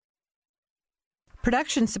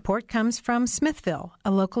Production support comes from Smithville,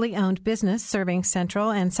 a locally owned business serving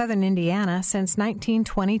central and southern Indiana since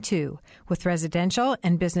 1922, with residential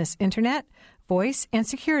and business internet, voice, and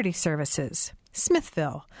security services.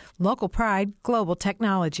 Smithville, local pride, global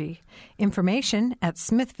technology. Information at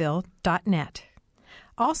smithville.net.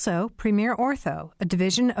 Also, Premier Ortho, a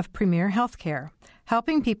division of Premier Healthcare,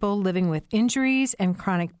 helping people living with injuries and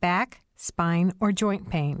chronic back, spine, or joint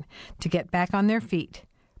pain to get back on their feet.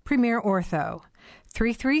 Premier Ortho,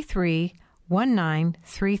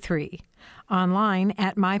 333-1933. Online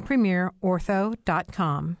at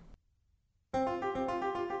mypremierortho.com.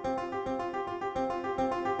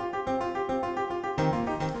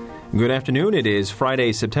 Good afternoon. It is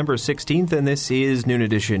Friday, September 16th, and this is Noon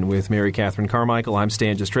Edition with Mary Catherine Carmichael. I'm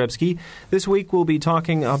Stan Jastrzebski. This week we'll be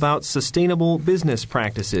talking about sustainable business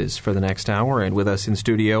practices for the next hour, and with us in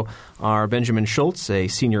studio are Benjamin Schultz, a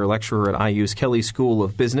senior lecturer at IU's Kelley School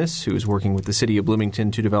of Business, who's working with the City of Bloomington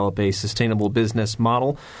to develop a sustainable business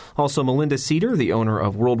model. Also, Melinda Cedar, the owner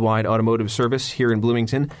of Worldwide Automotive Service here in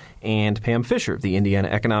Bloomington, and Pam Fisher, the Indiana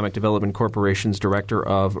Economic Development Corporation's Director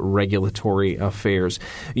of Regulatory Affairs.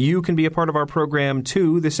 You can be a part of our program,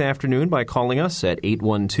 too, this afternoon by calling us at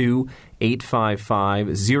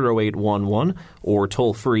 812-855-0811 or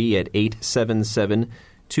toll-free at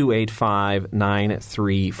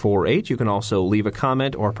 877-285-9348. You can also leave a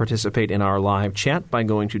comment or participate in our live chat by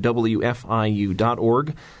going to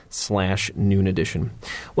wfiu.org/Noon Edition.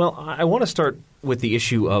 Well, I want to start with the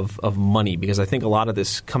issue of money, because I think a lot of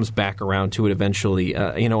this comes back around to it eventually.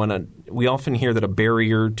 We often hear that a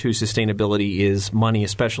barrier to sustainability is money,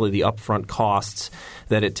 especially the upfront costs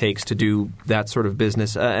that it takes to do that sort of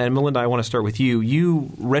business. And Melinda, I want to start with you. You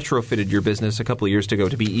retrofitted your business a couple of years ago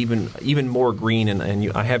to be even more green,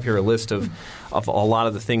 and I have here a list of a lot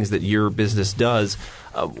of the things that your business does.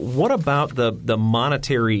 What about the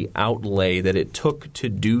monetary outlay that it took to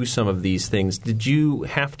do some of these things? Did you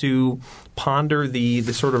have to ponder the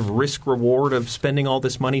sort of risk-reward of spending all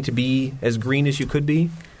this money to be as green as you could be?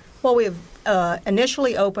 Well, we've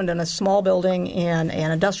initially opened in a small building in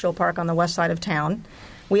an industrial park on the west side of town.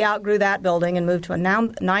 We outgrew that building and moved to a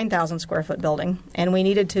 9,000-square-foot building, and we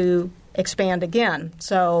needed to expand again.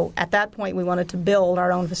 So at that point, we wanted to build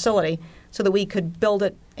our own facility so that we could build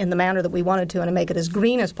it in the manner that we wanted to and make it as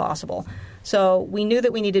green as possible. So we knew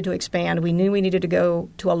that we needed to expand. We knew we needed to go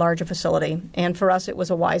to a larger facility. And for us, it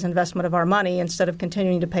was a wise investment of our money. Instead of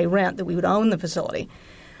continuing to pay rent, that we would own the facility.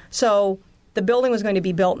 So the building was going to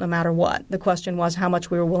be built no matter what. The question was how much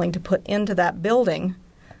we were willing to put into that building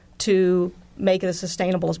to make it as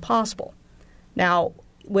sustainable as possible. Now,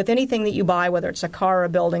 with anything that you buy, whether it's a car or a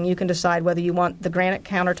building, you can decide whether you want the granite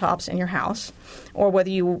countertops in your house or whether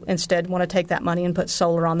you instead want to take that money and put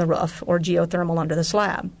solar on the roof or geothermal under the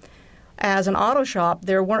slab. As an auto shop,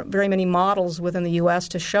 there weren't very many models within the U.S.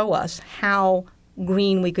 to show us how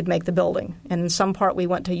green we could make the building. And in some part, we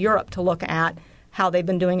went to Europe to look at how they've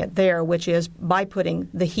been doing it there, which is by putting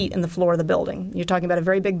the heat in the floor of the building. You're talking about a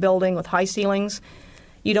very big building with high ceilings.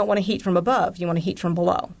 You don't want to heat from above. You want to heat from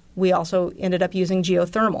below. We also ended up using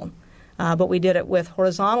geothermal, but we did it with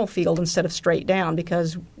horizontal field instead of straight down,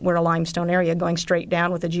 because we're a limestone area. Going straight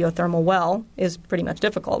down with a geothermal well is pretty much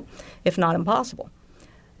difficult, if not impossible.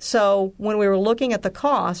 So when we were looking at the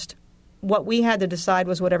cost, what we had to decide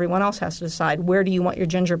was what everyone else has to decide. Where do you want your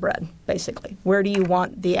gingerbread, basically? Where do you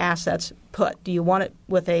want the assets put? Do you want it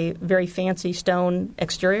with a very fancy stone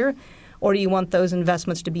exterior, or do you want those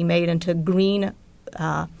investments to be made into green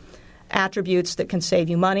attributes that can save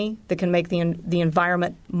you money, that can make the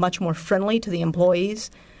environment much more friendly to the employees?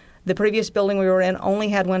 The previous building we were in only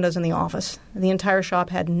had windows in the office. The entire shop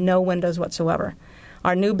had no windows whatsoever.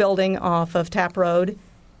 Our new building off of Tapp Road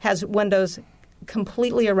has windows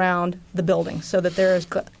completely around the building so that there is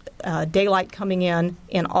daylight coming in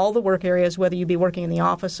all the work areas, whether you be working in the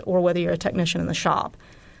office or whether you're a technician in the shop.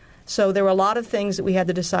 So there were a lot of things that we had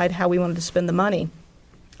to decide how we wanted to spend the money.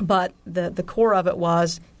 But the core of it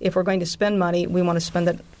was, if we're going to spend money, we want to spend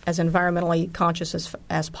it as environmentally conscious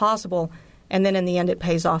as possible. And then in the end, it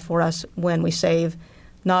pays off for us when we save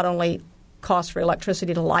not only cost for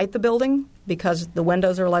electricity to light the building, because the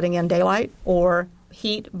windows are letting in daylight, or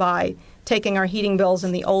heat by taking our heating bills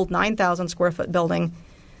in the old 9,000-square-foot building.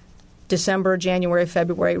 December, January,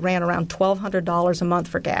 February ran around $1,200 a month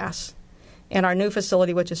for gas. In our new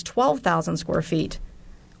facility, which is 12,000 square feet,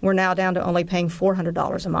 we're now down to only paying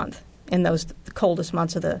 $400 a month in those coldest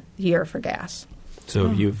months of the year for gas. So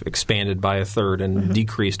you've expanded by a third and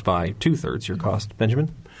decreased by two-thirds your cost. Benjamin?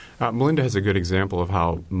 Melinda has a good example of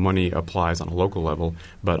how money applies on a local level,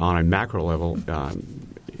 but on a macro level,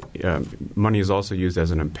 money is also used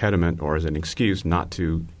as an impediment or as an excuse not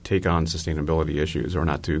to take on sustainability issues or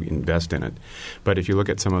not to invest in it. But if you look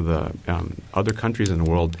at some of the other countries in the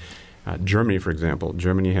world, Germany, for example,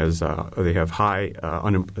 Germany has they have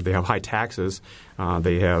high taxes,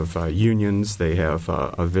 they have unions, they have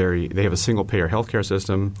a single payer healthcare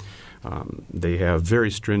system. They have very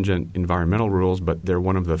stringent environmental rules, but they're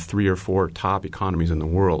one of the 3 or 4 top economies in the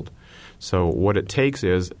world. So what it takes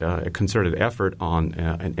is a concerted effort on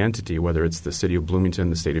an entity, whether it's the city of Bloomington,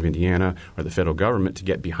 the state of Indiana, or the federal government, to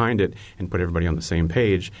get behind it and put everybody on the same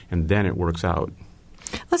page, and then it works out.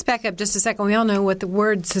 Let's back up just a second. We all know what the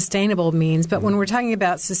word sustainable means, but when we're talking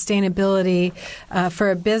about sustainability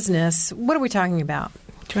for a business, what are we talking about?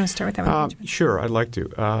 Do you want to start with that one? Sure, I'd like to.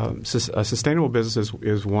 A sustainable business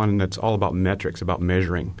is one that's all about metrics, about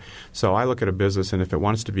measuring. So I look at a business, and if it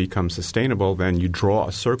wants to become sustainable, then you draw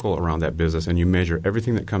a circle around that business, and you measure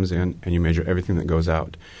everything that comes in, and you measure everything that goes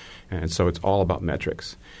out. And so it's all about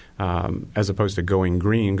metrics. As opposed to going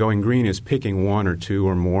green. Going green is picking 1 or 2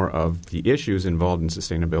 or more of the issues involved in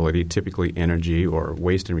sustainability, typically energy or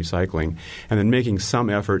waste and recycling, and then making some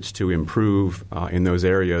efforts to improve in those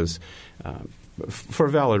areas for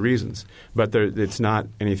valid reasons, but it's not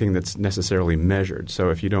anything that's necessarily measured. So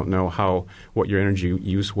if you don't know what your energy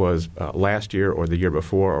use was last year or the year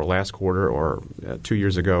before or last quarter or 2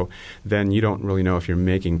 years ago, then you don't really know if you're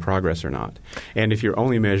making progress or not. And if you're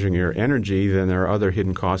only measuring your energy, then there are other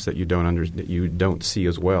hidden costs that you don't see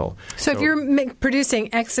as well. So if you're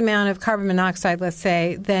producing X amount of carbon monoxide, let's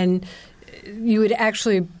say, then you would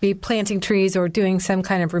actually be planting trees or doing some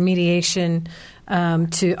kind of remediation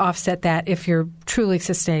to offset that if you're truly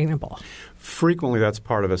sustainable. Frequently, that's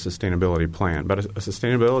part of a sustainability plan. But a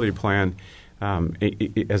sustainability plan,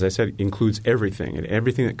 as I said, includes everything, and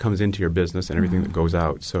everything that comes into your business and everything that goes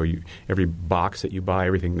out. So every box that you buy,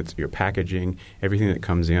 everything that's your packaging, everything that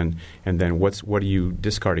comes in, and then what are you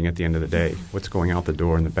discarding at the end of the day? What's going out the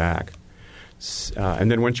door in the back?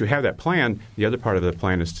 And then once you have that plan, the other part of the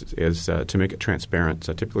plan is to make it transparent.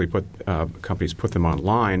 So typically companies put them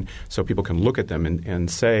online so people can look at them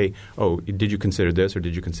and say, oh, did you consider this or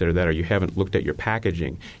did you consider that? Or you haven't looked at your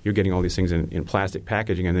packaging. You're getting all these things in plastic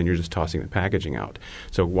packaging and then you're just tossing the packaging out.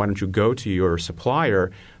 So why don't you go to your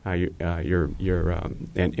supplier and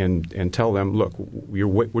tell them, look,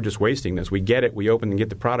 we're just wasting this. We get it. We open and get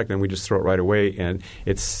the product and we just throw it right away and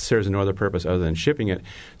it serves no other purpose other than shipping it.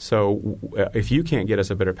 So if you can't get us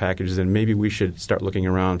a better package, then maybe we should start looking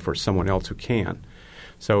around for someone else who can.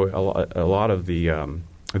 So a lot of the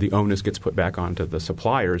onus gets put back onto the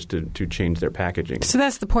suppliers to change their packaging. So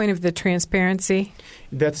that's the point of the transparency?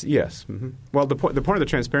 Yes. Mm-hmm. Well, the point of the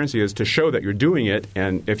transparency is to show that you're doing it,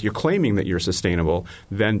 and if you're claiming that you're sustainable,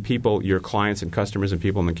 then your clients and customers and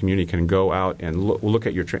people in the community can go out and look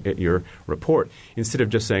at your report instead of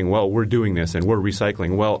just saying, well, we're doing this and we're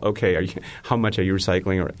recycling. Well, okay, how much are you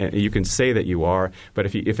recycling? Or you can say that you are, but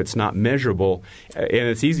if it's not measurable, and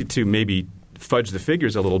it's easy to maybe fudge the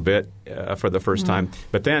figures a little bit for the first time.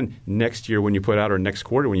 But then next year when you put out or next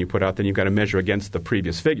quarter when you put out, then you've got to measure against the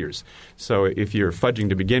previous figures. So if you're fudging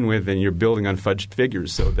to begin with, then you're building on fudged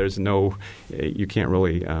figures. So there's you can't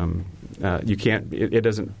really it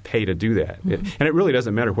doesn't pay to do that. And it really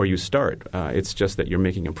doesn't matter where you start. It's just that you're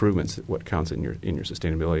making improvements, what counts in your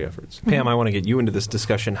sustainability efforts. Pam, I want to get you into this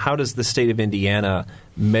discussion. How does the state of Indiana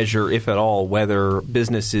measure, if at all, whether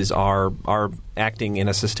businesses are acting in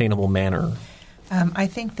a sustainable manner? I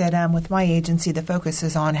think that with my agency, the focus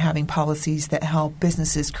is on having policies that help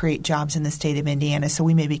businesses create jobs in the state of Indiana. So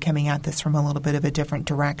we may be coming at this from a little bit of a different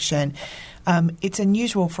direction. It's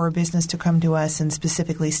unusual for a business to come to us and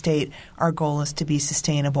specifically state our goal is to be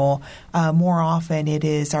sustainable. More often it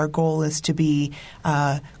is our goal is to be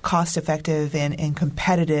cost effective and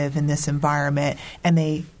competitive in this environment, and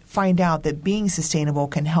they find out that being sustainable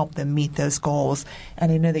can help them meet those goals.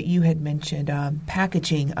 And I know that you had mentioned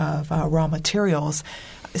packaging of raw materials.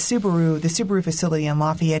 The Subaru facility in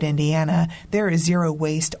Lafayette, Indiana, they're a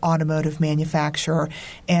zero-waste automotive manufacturer.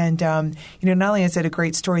 And, not only is it a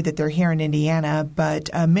great story that they're here in Indiana, but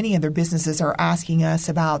many other businesses are asking us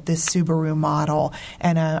about this Subaru model.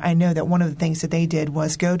 And I know that one of the things that they did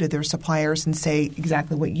was go to their suppliers and say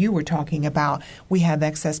exactly what you were talking about. We have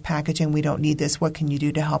excess packaging. We don't need this. What can you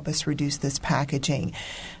do to help us reduce this packaging?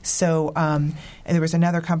 So and there was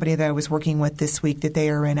another company that I was working with this week that they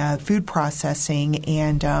are in food processing,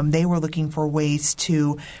 and and they were looking for ways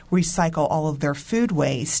to recycle all of their food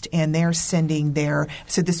waste, and they're sending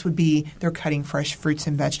so this would be they're cutting fresh fruits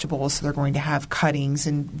and vegetables, so they're going to have cuttings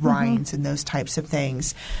and rinds and those types of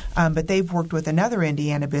things. But they've worked with another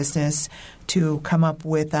Indiana business to come up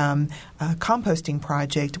with a composting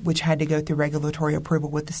project, which had to go through regulatory approval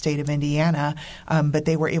with the state of Indiana. But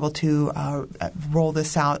they were able to roll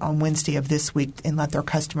this out on Wednesday of this week and let their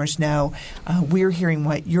customers know. We're hearing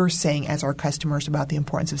what you're saying as our customers about the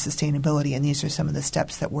importance of sustainability, and these are some of the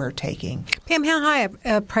steps that we're taking. Pam, how high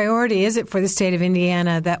a priority is it for the state of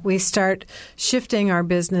Indiana that we start shifting our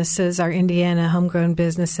businesses, our Indiana homegrown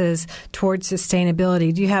businesses, towards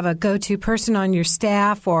sustainability? Do you have a go-to person on your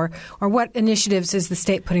staff, or what initiatives is the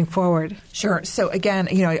state putting forward? Sure. So again,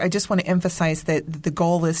 I just want to emphasize that the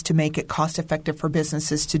goal is to make it cost effective for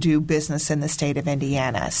businesses to do business in the state of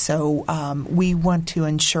Indiana. So we want to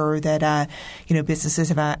ensure that businesses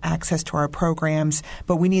have access to our programs,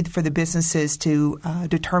 but we need for the businesses to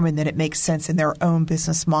determine that it makes sense in their own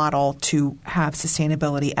business model to have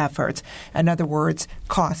sustainability efforts. In other words,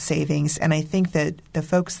 cost savings. And I think that the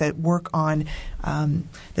folks that work on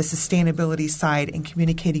the sustainability side and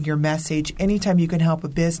communicating your message, anytime you can help a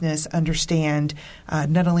business understand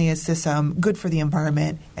not only is this good for the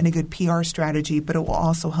environment and a good PR strategy, but it will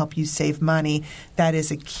also help you save money, that is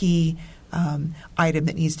a key item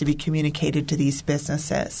that needs to be communicated to these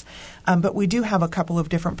businesses. But we do have a couple of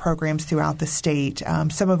different programs throughout the state.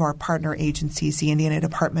 Some of our partner agencies, the Indiana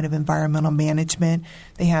Department of Environmental Management,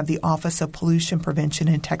 they have the Office of Pollution Prevention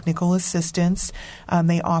and Technical Assistance.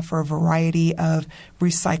 They offer a variety of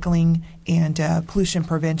recycling and pollution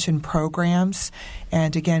prevention programs.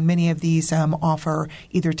 And again, many of these offer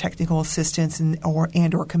either technical assistance and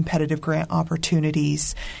or competitive grant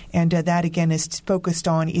opportunities. And that, again, is focused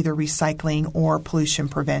on either recycling or pollution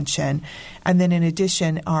prevention. And then in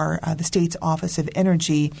addition, the state's Office of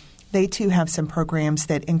Energy, they too have some programs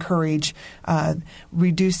that encourage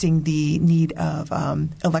reducing the need of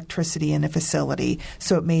electricity in a facility.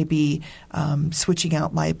 So it may be switching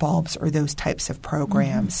out light bulbs or those types of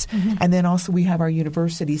programs. Mm-hmm. And then also we have our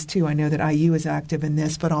universities too. I know that IU is active in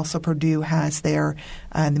this, but also Purdue has their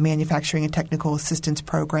the Manufacturing and Technical Assistance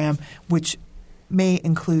Program, which may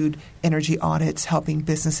include energy audits, helping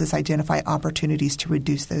businesses identify opportunities to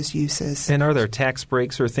reduce those uses. And are there tax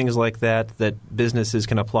breaks or things like that businesses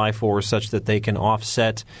can apply for such that they can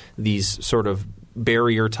offset these sort of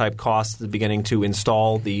barrier-type costs at the beginning to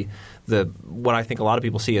install the what I think a lot of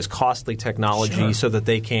people see as costly technology, sure, so that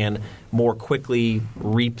they can more quickly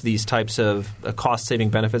reap these types of cost-saving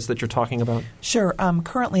benefits that you're talking about? Sure.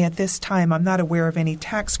 Currently at this time, I'm not aware of any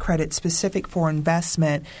tax credits specific for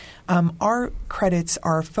investment. Our credits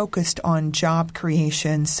are focused on job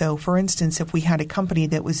creation. So, for instance, if we had a company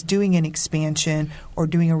that was doing an expansion or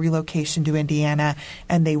doing a relocation to Indiana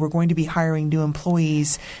and they were going to be hiring new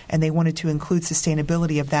employees and they wanted to include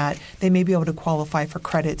sustainability of that, they may be able to qualify for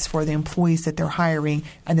credits for the employees that they're hiring,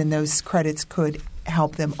 and then those credits could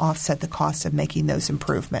help them offset the cost of making those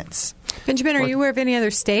improvements. Benjamin, are you aware of any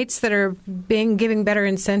other states that are giving better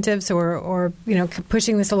incentives or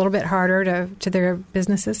pushing this a little bit harder to their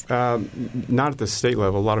businesses? Not at the state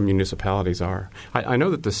level. A lot of municipalities are. I know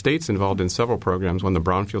that the state's involved in several programs. One, the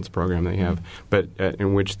Brownfields program they have, but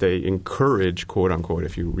in which they encourage, quote unquote,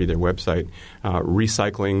 if you read their website,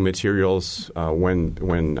 recycling materials when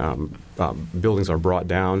buildings are brought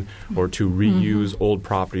down, or to reuse old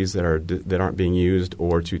properties that aren't being used,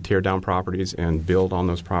 or to tear down properties and build on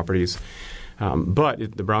those properties. But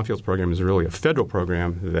the Brownfields program is really a federal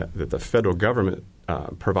program that the federal government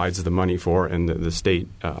provides the money for, and the state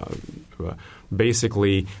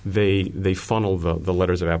basically they funnel the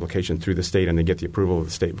letters of application through the state, and they get the approval of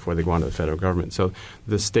the state before they go on to the federal government. So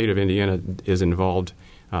the state of Indiana is involved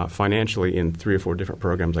financially in 3 or 4 different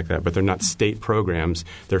programs like that, but they're not state programs;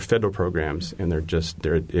 they're federal programs, and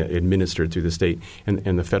they're administered through the state,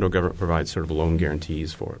 and the federal government provides sort of loan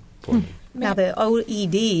guarantees for it. Now, the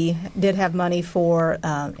OED did have money for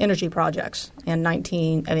energy projects. In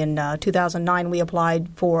 2009, we applied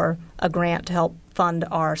for a grant to help fund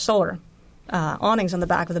our solar awnings on the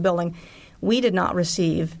back of the building. We did not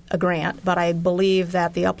receive a grant, but I believe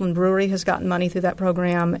that the Upland Brewery has gotten money through that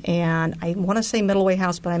program, and I want to say Middleway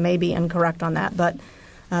House, but I may be incorrect on that. But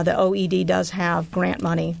the OED does have grant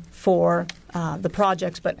money for the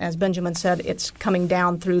projects, but as Benjamin said, it's coming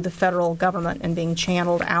down through the federal government and being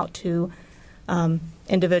channeled out to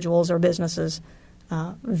individuals or businesses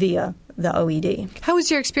via the OED. How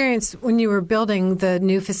was your experience when you were building the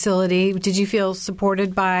new facility? Did you feel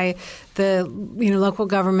supported by the local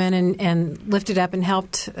government and lifted up and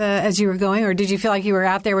helped as you were going, or did you feel like you were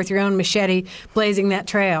out there with your own machete blazing that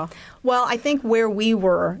trail? Well, I think where we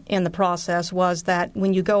were in the process was that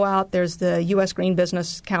when you go out, there's the U.S. Green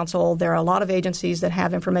Business Council. There are a lot of agencies that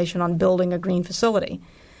have information on building a green facility.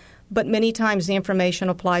 But many times the information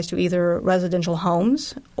applies to either residential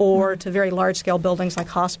homes or to very large-scale buildings like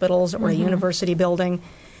hospitals or a university building.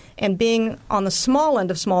 And being on the small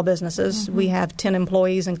end of small businesses, we have 10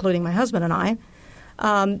 employees, including my husband and I,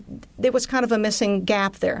 there was kind of a missing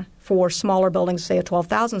gap there for smaller buildings, say a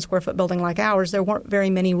 12,000 square foot building like ours. There weren't very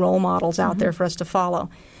many role models out there for us to follow.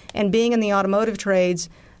 And being in the automotive trades,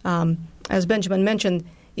 as Benjamin mentioned,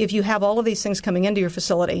 if you have all of these things coming into your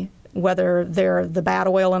facility, whether they're the bad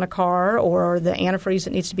oil in a car or the antifreeze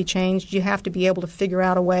that needs to be changed, you have to be able to figure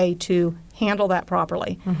out a way to handle that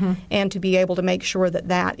properly and to be able to make sure that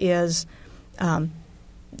that is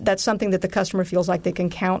that's something that the customer feels like they can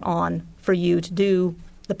count on for you to do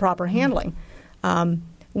the proper handling.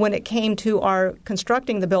 When it came to our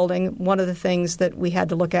constructing the building, one of the things that we had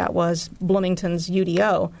to look at was Bloomington's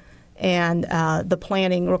UDO and the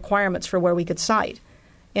planning requirements for where we could site.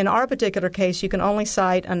 In our particular case, you can only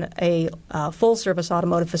site a full-service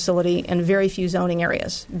automotive facility in very few zoning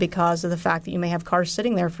areas because of the fact that you may have cars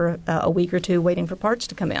sitting there for a week or two waiting for parts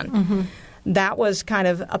to come in. That was kind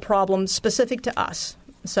of a problem specific to us.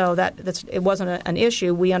 So it wasn't an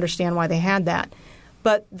issue. We understand why they had that.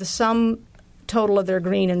 But the sum total of their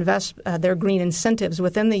green incentives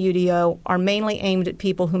within the UDO are mainly aimed at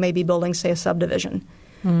people who may be building, say, a subdivision.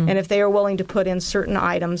 And if they are willing to put in certain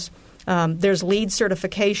items, there's LEED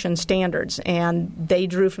certification standards, and they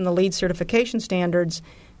drew from the LEED certification standards.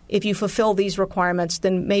 If you fulfill these requirements,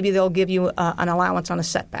 then maybe they'll give you an allowance on a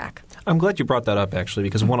setback. I'm glad you brought that up, actually,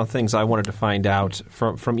 because one of the things I wanted to find out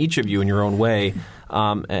from each of you in your own way,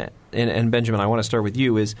 and Benjamin, I want to start with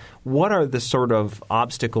you, is what are the sort of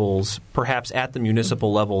obstacles, perhaps at the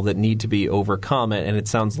municipal level, that need to be overcome? And it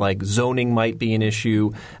sounds like zoning might be an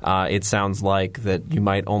issue. It sounds like that you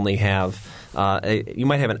might only have you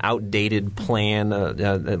might have an outdated plan,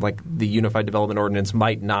 like the Unified Development Ordinance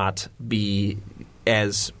might not be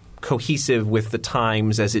as cohesive with the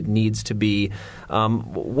times as it needs to be.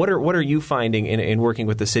 What are you finding in working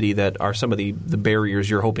with the city that are some of the barriers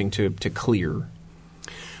you're hoping to clear?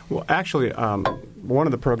 Well, actually, one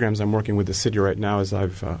of the programs I'm working with the city right now is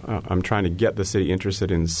I'm trying to get the city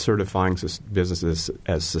interested in certifying businesses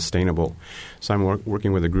as sustainable. So I'm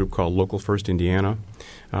working with a group called Local First Indiana.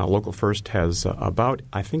 Local First has about,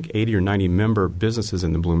 I think, 80 or 90 member businesses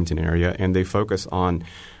in the Bloomington area, and they focus on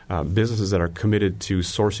businesses that are committed to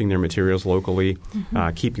sourcing their materials locally,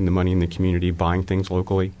 keeping the money in the community, buying things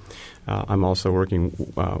locally. I'm also working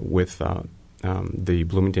with the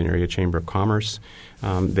Bloomington Area Chamber of Commerce.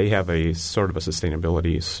 They have a sort of a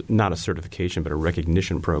sustainability, not a certification, but a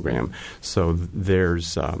recognition program. So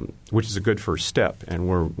there's, which is a good first step, and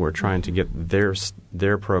we're trying to get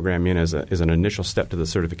their program in as an initial step to the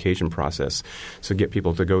certification process. So get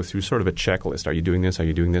people to go through sort of a checklist. Are you doing this? Are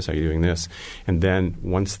you doing this? Are you doing this? And then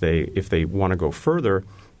if they want to go further,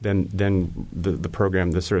 then the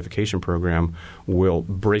program, the certification program, will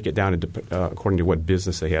break it down into according to what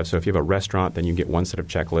business they have. So if you have a restaurant, then you get one set of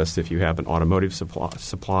checklists. If you have an automotive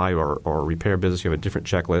supply or repair business, you have a different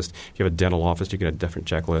checklist. If you have a dental office, you get a different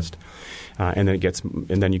checklist, and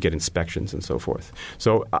then you get inspections and so forth.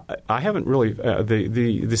 So I haven't really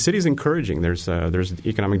the city's encouraging. There's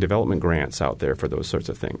economic development grants out there for those sorts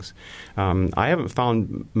of things. I haven't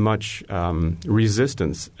found much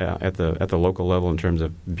resistance at the local level in terms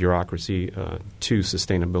of bureaucracy to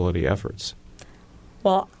sustainability efforts.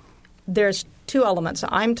 Well, there's two elements.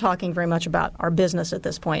 I'm talking very much about our business at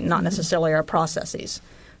this point, not necessarily our processes.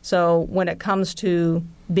 So when it comes to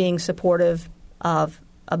being supportive of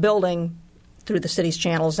a building through the city's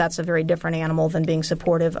channels, that's a very different animal than being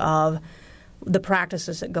supportive of the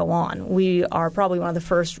practices that go on. We are probably one of the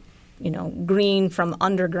first, green from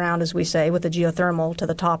underground, as we say, with the geothermal to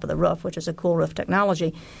the top of the roof, which is a cool roof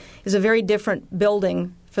technology, is a very different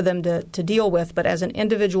building for them to deal with. But as an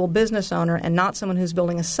individual business owner and not someone who's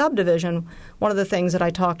building a subdivision, one of the things that I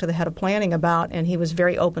talked to the head of planning about, and he was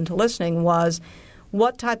very open to listening, was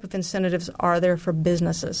what type of incentives are there for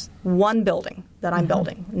businesses? One building that I'm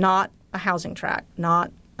building, not a housing tract,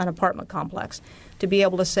 not an apartment complex, to be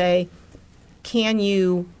able to say, can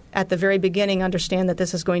you at the very beginning understand that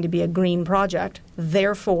this is going to be a green project?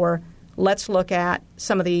 Therefore, let's look at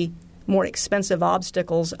some of the more expensive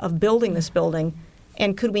obstacles of building this building,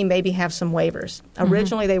 and could we maybe have some waivers?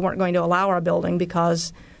 Originally, they weren't going to allow our building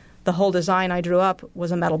because the whole design I drew up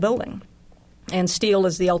was a metal building. And steel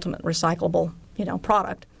is the ultimate recyclable,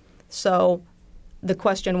 product. So the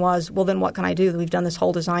question was, well, then what can I do? We've done this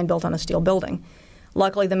whole design built on a steel building.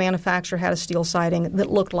 Luckily, the manufacturer had a steel siding that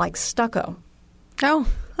looked like stucco. Oh.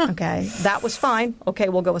 Huh. Okay. That was fine. Okay,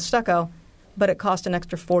 we'll go with stucco. But it cost an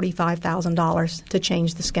extra $45,000 to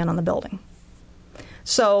change the skin on the building.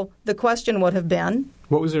 So the question would have been...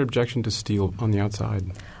 What was their objection to steel on the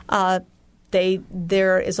outside?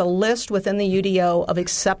 There is a list within the UDO of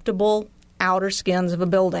acceptable outer skins of a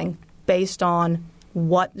building based on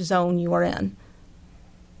what zone you are in.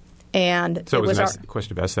 And so it was a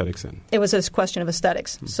question of aesthetics then? It was a question of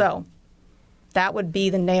aesthetics. Mm-hmm. So that would be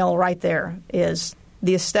the nail right there, is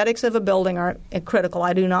the aesthetics of a building are critical.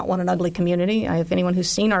 I do not want an ugly community. If anyone who's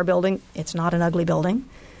seen our building, it's not an ugly building.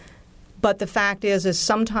 But the fact is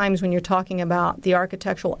sometimes when you're talking about the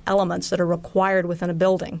architectural elements that are required within a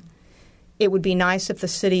building, it would be nice if the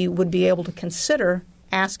city would be able to consider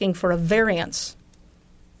asking for a variance.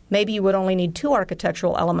 Maybe you would only need 2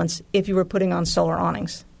 architectural elements if you were putting on solar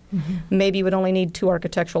awnings. Mm-hmm. Maybe you would only need 2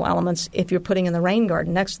 architectural elements if you're putting in the rain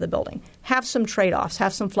garden next to the building. Have some trade-offs,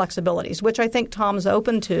 have some flexibilities, which I think Tom's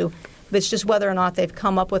open to. But it's just whether or not they've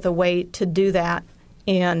come up with a way to do that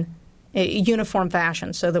in a uniform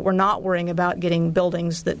fashion so that we're not worrying about getting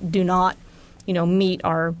buildings that do not, meet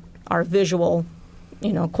our visual,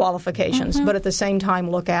 qualifications. Mm-hmm. But at the same time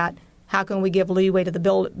look at how can we give leeway to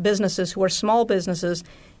the businesses who are small businesses,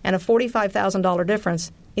 and a $45,000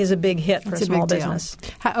 difference is a big hit for a small business.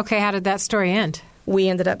 How did that story end? We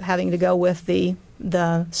ended up having to go with the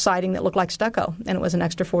siding that looked like stucco, and it was an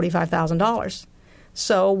extra $45,000.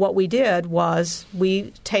 So what we did was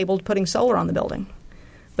we tabled putting solar on the building.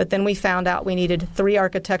 But then we found out we needed 3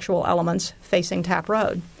 architectural elements facing Tapp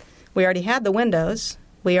Road. We already had the windows.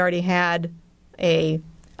 We already had a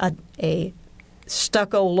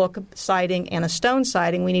stucco look siding and a stone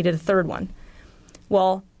siding. We needed a third one.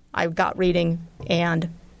 Well, I got reading, and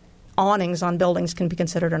awnings on buildings can be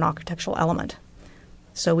considered an architectural element.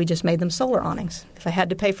 So we just made them solar awnings. If I had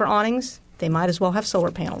to pay for awnings, they might as well have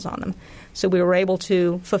solar panels on them. So we were able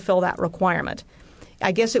to fulfill that requirement.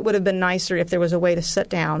 I guess it would have been nicer if there was a way to sit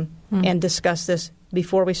down and discuss this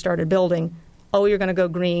before we started building. Oh, you're going to go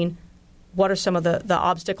green. What are some of the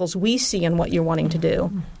obstacles we see in what you're wanting to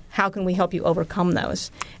do? How can we help you overcome those?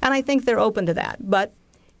 And I think they're open to that. But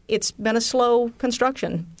it's been a slow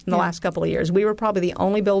construction in the last couple of years. We were probably the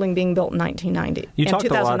only building being built in 1990. You talked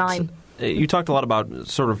 2009. You talked a lot about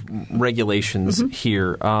sort of regulations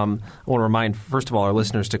here. I want to remind, first of all, our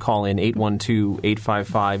listeners to call in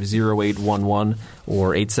 812-855-0811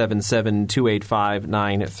 or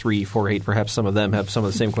 877-285-9348. Perhaps some of them have some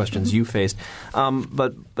of the same questions you faced.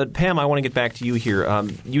 But Pam, I want to get back to you here.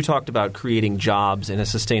 You talked about creating jobs in a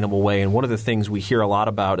sustainable way, and one of the things we hear a lot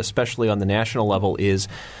about, especially on the national level, is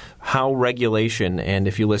how regulation, and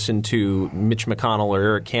if you listen to Mitch McConnell or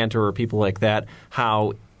Eric Cantor or people like that,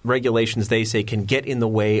 how regulations, they say, can get in the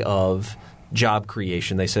way of job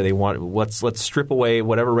creation. They say they want let's strip away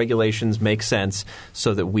whatever regulations make sense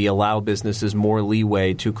so that we allow businesses more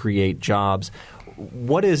leeway to create jobs.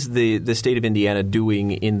 What is the state of Indiana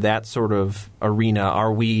doing in that sort of arena?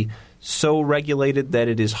 Are we so regulated that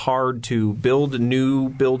it is hard to build new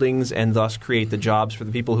buildings and thus create the jobs for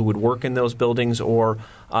the people who would work in those buildings? Or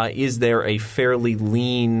is there a fairly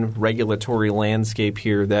lean regulatory landscape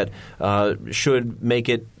here that should make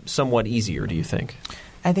it somewhat easier, do you think?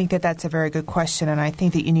 I think that that's a very good question, and I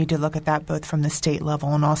think that you need to look at that both from the state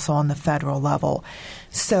level and also on the federal level.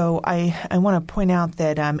 So I want to point out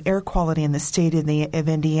that air quality in the state of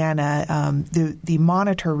Indiana, the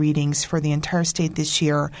monitor readings for the entire state this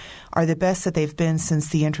year are the best that they've been since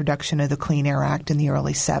the introduction of the Clean Air Act in the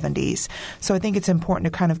early 70s. So I think it's important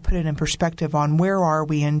to kind of put it in perspective on where are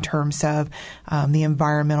we in terms of the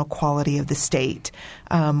environmental quality of the state.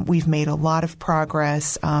 We've made a lot of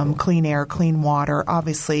progress, clean air, clean water.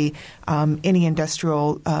 Obviously, any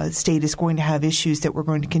industrial state is going to have issues that we're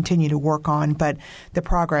going to continue to work on, but the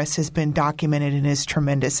progress has been documented and is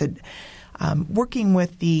tremendous. Working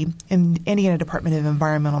with the Indiana Department of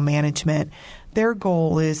Environmental Management, their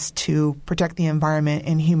goal is to protect the environment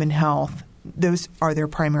and human health. Those are their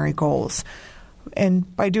primary goals.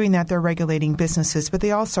 And by doing that, they're regulating businesses, but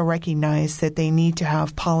they also recognize that they need to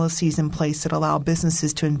have policies in place that allow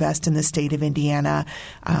businesses to invest in the state of Indiana.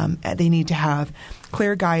 They need to have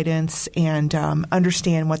clear guidance and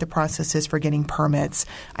understand what the process is for getting permits.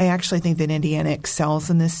 I actually think that Indiana excels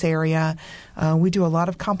in this area. We do a lot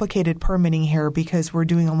of complicated permitting here because we're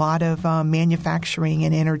doing a lot of manufacturing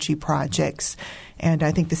and energy projects, and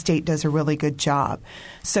I think the state does a really good job.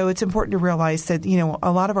 So it's important to realize that,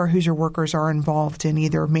 a lot of our Hoosier workers are involved in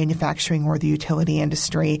either manufacturing or the utility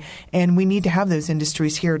industry, and we need to have those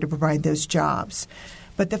industries here to provide those jobs.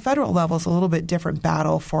 But the federal level is a little bit different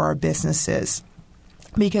battle for our businesses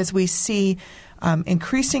because we see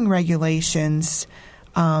increasing regulations.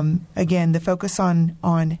 Again, the focus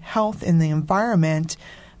on health and the environment,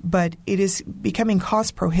 but it is becoming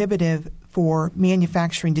cost prohibitive for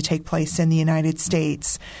manufacturing to take place in the United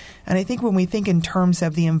States. And I think when we think in terms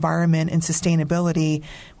of the environment and sustainability,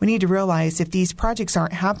 we need to realize if these projects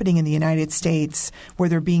aren't happening in the United States where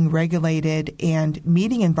they're being regulated and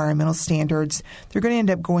meeting environmental standards, they're going to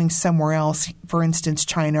end up going somewhere else, for instance,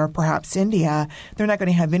 China or perhaps India. They're not going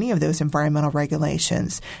to have any of those environmental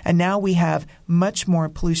regulations. And now we have much more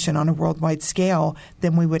pollution on a worldwide scale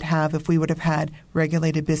than we would have if we would have had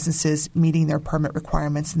regulated businesses meeting their permit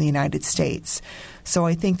requirements in the United States. So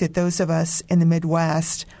I think that those of us in the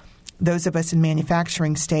Midwest, those of us in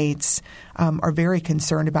manufacturing states are very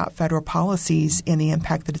concerned about federal policies and the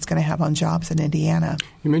impact that it's going to have on jobs in Indiana.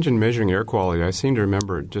 You mentioned measuring air quality. I seem to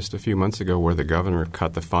remember just a few months ago where the governor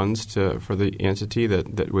cut the funds for the entity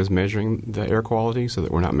that was measuring the air quality so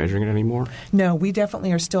that we're not measuring it anymore. No, we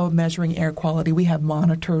definitely are still measuring air quality. We have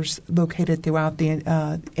monitors located throughout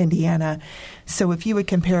the Indiana. So if you would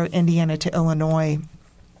compare Indiana to Illinois,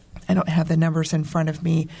 I don't have the numbers in front of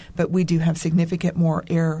me, but we do have significant more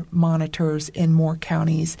air monitors in more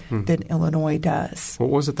counties than Illinois does. What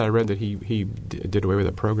was it that I read that he did away with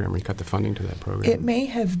that program or he cut the funding to that program? It may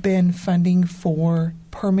have been funding for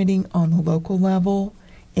permitting on the local level.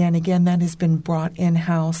 And again, that has been brought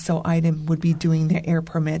in-house, so IDEM would be doing the air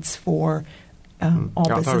permits for all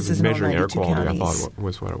businesses in all 92 measuring air quality, counties. I thought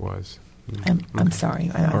was what it was. I'm sorry.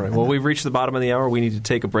 All right. Well, we've reached the bottom of the hour. We need to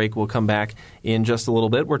take a break. We'll come back in just a little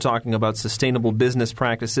bit. We're talking about sustainable business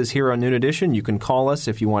practices here on Noon Edition. You can call us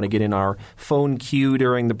if you want to get in our phone queue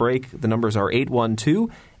during the break. The numbers are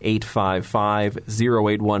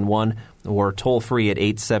 812-855-0811 or toll free at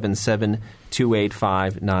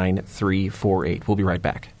 877-285-9348. We'll be right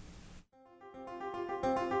back.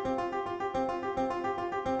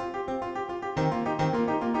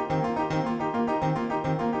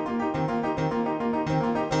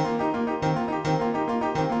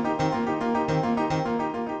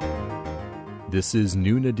 This is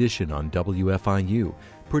Noon Edition on WFIU.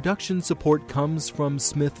 Production support comes from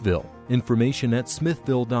Smithville. Information at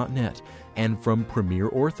smithville.net and from Premier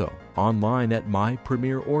Ortho, online at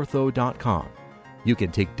mypremierortho.com. You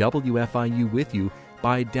can take WFIU with you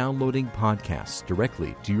by downloading podcasts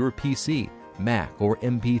directly to your PC, Mac, or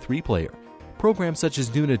MP3 player. Programs such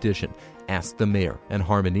as Noon Edition, Ask the Mayor, and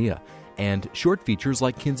Harmonia, and short features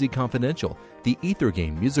like Kinsey Confidential, the Ether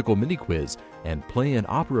Game musical mini-quiz, and play and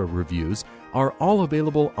opera reviews are all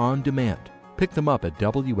available on demand. Pick them up at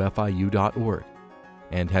WFIU.org.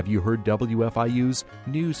 And have you heard WFIU's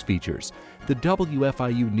news features? The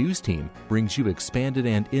WFIU News Team brings you expanded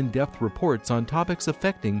and in-depth reports on topics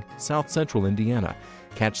affecting South Central Indiana.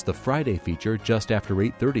 Catch the Friday feature just after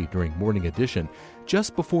 8:30 during Morning Edition,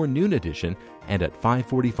 just before Noon Edition, and at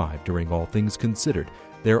 5:45 during All Things Considered.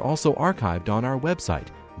 They're also archived on our website,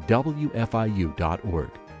 WFIU.org.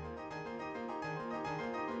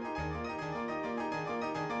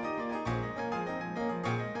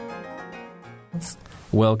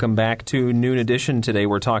 Welcome back to Noon Edition. Today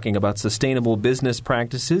we're talking about sustainable business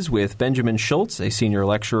practices with Benjamin Schultz, a senior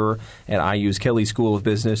lecturer at IU's Kelley School of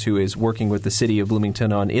Business who is working with the city of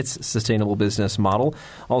Bloomington on its sustainable business model.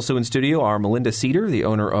 Also in studio are Melinda Cedar, the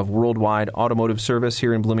owner of Worldwide Automotive Service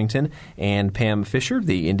here in Bloomington, and Pam Fisher,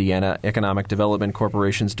 the Indiana Economic Development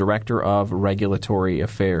Corporation's Director of Regulatory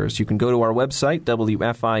Affairs. You can go to our website,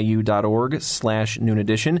 wfiu.org/Noon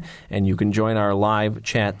Edition, and you can join our live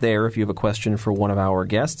chat there if you have a question for one of our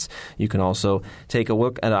guests. You can also take a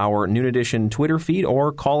look at our Noon Edition Twitter feed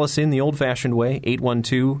or call us in the old-fashioned way,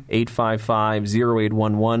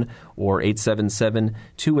 812-855-0811 or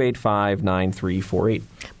 877-285-9348.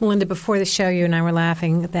 Melinda, before the show, you and I were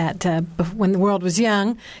laughing that when the world was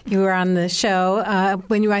young, you were on the show.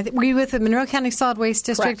 Were you with the Monroe County Solid Waste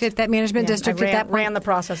District Correct. At that management district? I ran the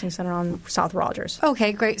processing center on South Rogers.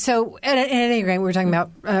 Okay, great. So at any rate, we were talking about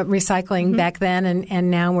recycling back then, and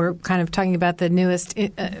now we're kind of talking about the newest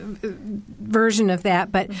waste version of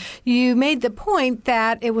that. But you made the point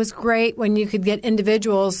that it was great when you could get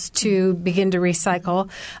individuals to begin to recycle,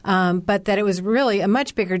 but that it was really a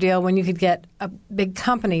much bigger deal when you could get a big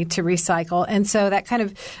company to recycle. And so that kind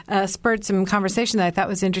of spurred some conversation that I thought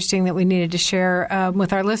was interesting that we needed to share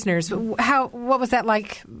with our listeners. What was that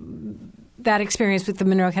like? That experience with the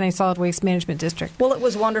Monroe County Solid Waste Management District? Well, it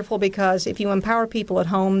was wonderful because if you empower people at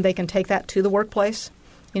home, they can take that to the workplace.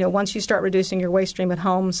 Once you start reducing your waste stream at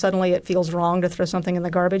home, suddenly it feels wrong to throw something in the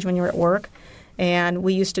garbage when you're at work. And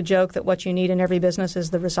we used to joke that what you need in every business is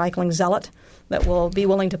the recycling zealot that will be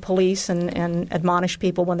willing to police and admonish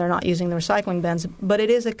people when they're not using the recycling bins. But it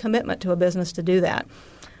is a commitment to a business to do that.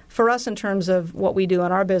 For us, in terms of what we do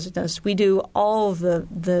in our business, we do all of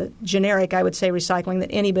the generic, I would say, recycling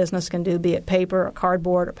that any business can do, be it paper or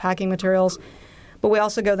cardboard or packing materials. But we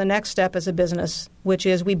also go the next step as a business, which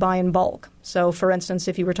is we buy in bulk. So, for instance,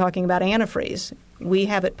 if you were talking about antifreeze, we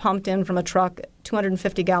have it pumped in from a truck,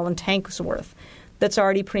 250-gallon tanks worth that's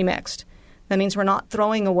already premixed. That means we're not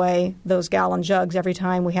throwing away those gallon jugs every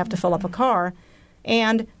time we have to fill up a car.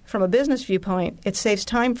 And from a business viewpoint, it saves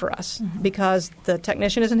time for us because the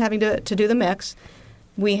technician isn't having to do the mix.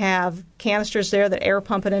 We have canisters there that air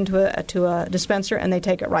pump it into a dispenser, and they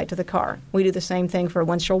take it right to the car. We do the same thing for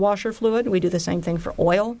windshield washer fluid. We do the same thing for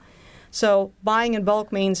oil. So buying in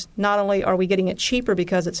bulk means not only are we getting it cheaper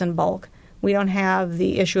because it's in bulk, we don't have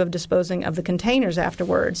the issue of disposing of the containers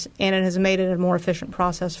afterwards, and it has made it a more efficient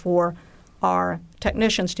process for our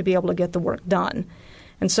technicians to be able to get the work done.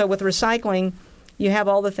 And so with recycling, you have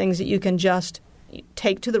all the things that you can just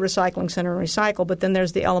take to the recycling center and recycle, but then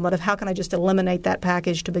there's the element of how can I just eliminate that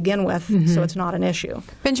package to begin with so it's not an issue.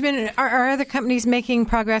 Benjamin, are other companies making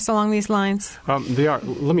progress along these lines? They are.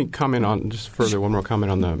 Let me comment on, just further, one more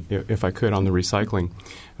comment on if I could, on the recycling.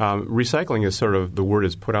 Recycling is sort of, the word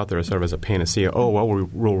is put out there sort of as a panacea. Oh, well,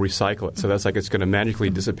 we'll recycle it. So that's like it's going to magically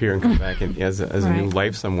disappear and come back as a new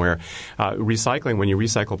life somewhere. Recycling, when you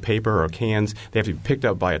recycle paper or cans, they have to be picked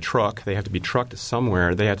up by a truck. They have to be trucked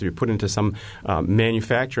somewhere. They have to be put into some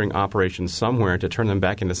manufacturing operation somewhere to turn them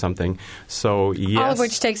back into something. So, yes. All of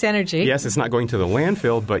which takes energy. Yes, it's not going to the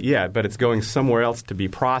landfill, but it's going somewhere else to be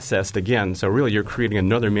processed again. So really you're creating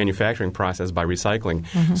another manufacturing process by recycling.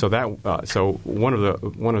 So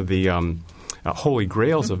one of the holy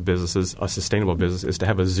grails of businesses, a sustainable business, is to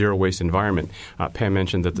have a zero-waste environment. Pam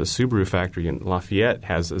mentioned that the Subaru factory in Lafayette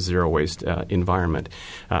has a zero-waste environment.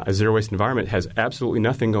 A zero-waste environment has absolutely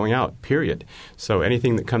nothing going out, period. So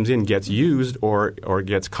anything that comes in gets used or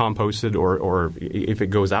gets composted, or if it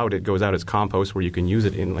goes out as compost where you can use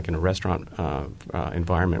it in a restaurant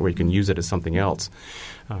environment where you can use it as something else.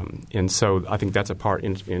 And so I think that's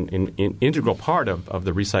an integral part of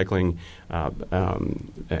the recycling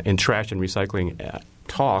and trash and recycling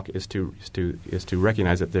talk is to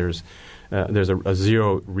recognize that there's a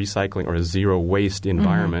zero recycling or a zero waste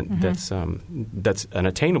environment that's an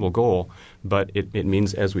attainable goal, but it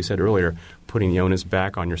means, as we said earlier, putting the onus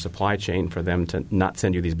back on your supply chain for them to not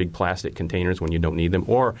send you these big plastic containers when you don't need them,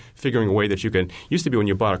 or figuring a way that you can. Used to be when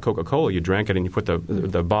you bought a Coca-Cola, you drank it and you put the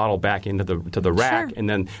bottle back into the rack, and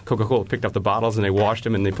then Coca-Cola picked up the bottles and they washed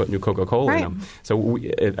them and they put new Coca-Cola in them. So we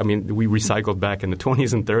recycled back in the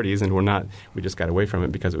 20s and 30s, and we just got away from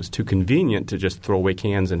it because it was too convenient to just throw away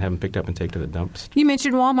cans and have them picked up and take to the dumps. You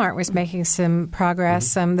mentioned Walmart was making some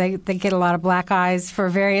progress. They get a lot of black eyes for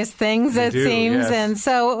various things, it seems. Yes. And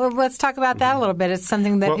so let's talk about that a little bit. It's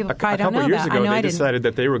something that people probably don't know about. A couple years ago, they decided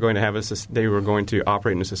that they were going to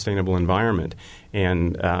operate in a sustainable environment.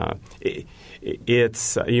 And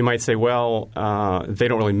it's you might say, well, they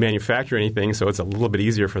don't really manufacture anything, so it's a little bit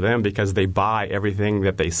easier for them because they buy everything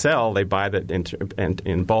that they sell. They buy that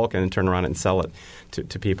in bulk and then turn around and sell it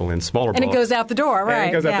to people in smaller bulk. And it goes out the door, right? And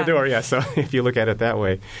it goes out the door, yeah. So if you look at it that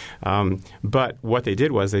way. But what they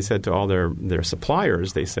did was they said to all their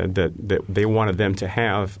suppliers, they said that they wanted them to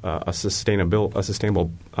have a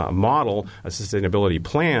sustainable model, a sustainability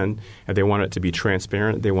plan, and they wanted it to be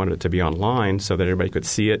transparent. They wanted it to be online so that everybody could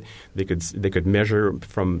see it. They could measure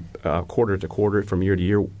from quarter to quarter, from year to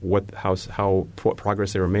year, what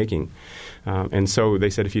progress they were making. And so they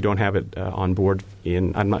said if you don't have it on board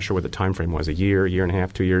in, I'm not sure what the time frame was, a year and a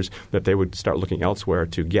half, 2 years, that they would start looking elsewhere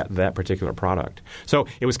to get that particular product. So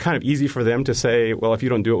it was kind of easy for them to say, well, if you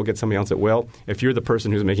don't do it, we'll get somebody else that will. If you're the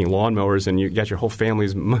person who's making lawnmowers and you got your whole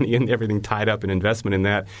family's money and everything tied up in investment in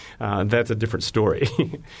that, that's a different story.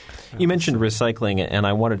 You mentioned recycling, and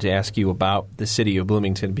I wanted to ask you about the city of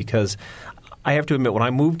Bloomington because I have to admit, when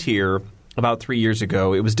I moved here, about 3 years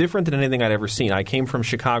ago. It was different than anything I'd ever seen. I came from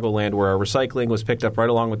Chicagoland, where our recycling was picked up right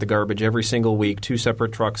along with the garbage every single week. 2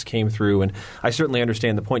 separate trucks came through, and I certainly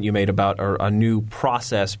understand the point you made about a new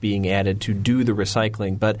process being added to do the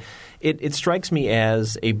recycling. But it strikes me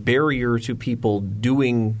as a barrier to people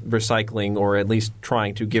doing recycling, or at least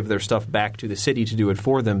trying to give their stuff back to the city to do it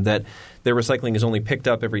for them, that their recycling is only picked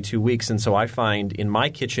up every 2 weeks. And so I find in my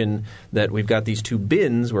kitchen that we've got these 2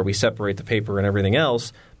 bins where we separate the paper and everything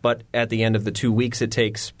else, but at the end of the 2 weeks it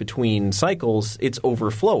takes between cycles, it's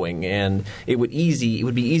overflowing. And it would be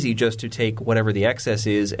easy just to take whatever the excess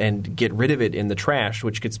is and get rid of it in the trash,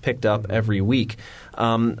 which gets picked up every week.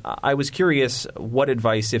 I was curious what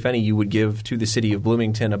advice, if any, you would give to the city of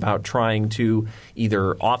Bloomington about trying to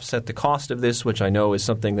either offset the cost of this, which I know is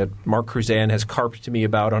something that Mark Cruzan has carped to me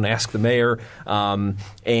about on Ask the Mayor,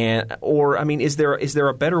 is there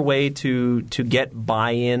a better way to get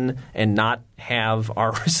buy-in and not have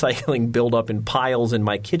our recycling build up in piles in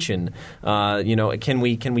my kitchen? Can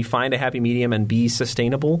we find a happy medium and be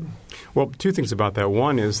sustainable? Well, 2 things about that.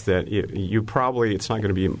 One is that it's not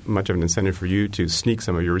going to be much of an incentive for you to sneak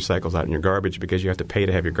some of your recycles out in your garbage, because you have to pay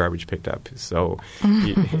to have your garbage picked up. So,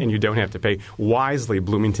 and you don't have to pay. Wisely,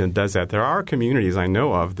 Bloomington does that. There are communities I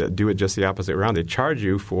know of that do it just the opposite around. They charge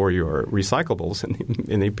you for your recyclables,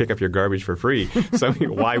 and they pick up your garbage for free. So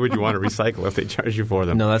why would you want to recycle if they charge you for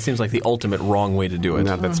them? No, that seems like the ultimate wrong way to do it.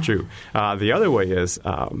 No, that's true. The other way is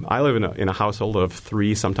I live in a household of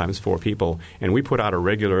 3, sometimes 4 people, and we put out a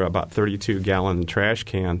regular about 32-gallon trash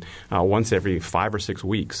can once every 5 or 6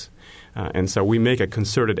 weeks. And so we make a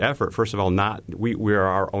concerted effort. First of all, we are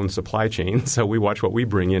our own supply chain, so we watch what we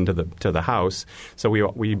bring into the house. So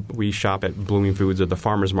we shop at Blooming Foods or the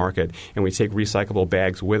farmers market, and we take recyclable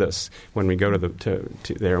bags with us when we go to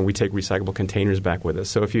there, and we take recyclable containers back with us.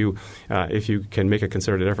 So if you can make a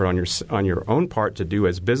concerted effort on your own part to do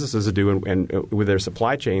as businesses do and with their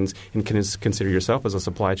supply chains, and can consider yourself as a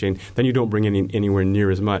supply chain, then you don't bring anywhere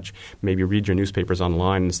near as much.Maybe read your newspapers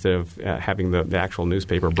online instead of having the actual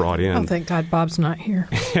newspaper brought in. Oh, thank God Bob's not here.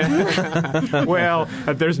 Well,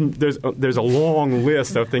 there's a long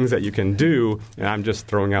list of things that you can do, and I'm just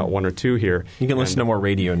throwing out 1 or 2 here. You can listen to more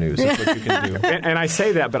radio news. That's what you can do. And I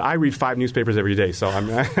say that, but I read 5 newspapers every day, so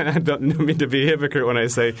I don't mean to be a hypocrite when I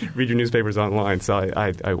say read your newspapers online. So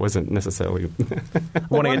I wasn't necessarily. I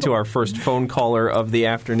want to get to our first phone caller of the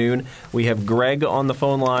afternoon. We have Greg on the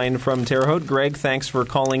phone line from Terre Haute. Greg, thanks for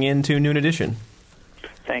calling in to Noon Edition.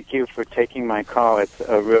 Thank you for taking my call. It's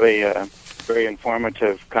a really very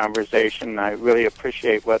informative conversation. I really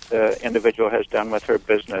appreciate what the individual has done with her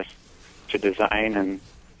business to design and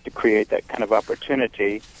to create that kind of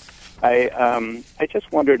opportunity. I just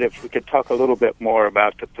wondered if we could talk a little bit more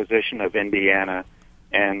about the position of Indiana.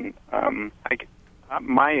 And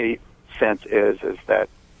my sense is that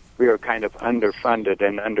we are kind of underfunded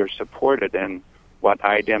and undersupported in what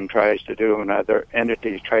IDEM tries to do and other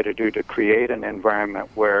entities try to do to create an environment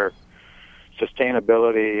where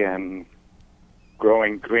sustainability and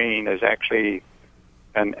growing green is actually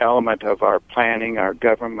an element of our planning, our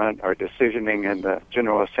government, our decisioning in the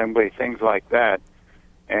General Assembly, things like that.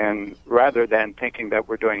 And rather than thinking that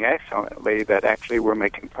we're doing excellently, that actually we're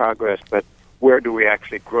making progress, but where do we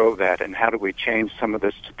actually grow that, and how do we change some of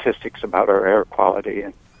the statistics about our air quality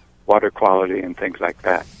and water quality and things like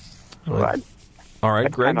that? All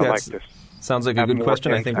right, Greg, that sounds like a good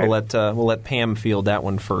question. I think we'll let Pam field that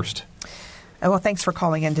one first. Well, thanks for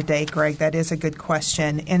calling in today, Greg. That is a good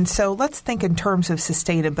question. And so let's think in terms of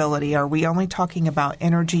sustainability. Are we only talking about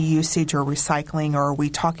energy usage or recycling, or are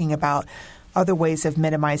we talking about other ways of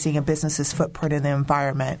minimizing a business's footprint in the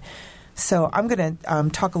environment? So I'm going to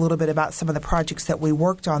talk a little bit about some of the projects that we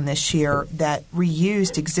worked on this year that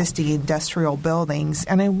reused existing industrial buildings.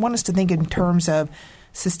 And I want us to think in terms of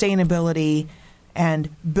sustainability and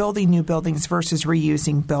building new buildings versus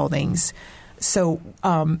reusing buildings. So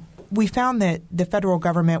we found that the federal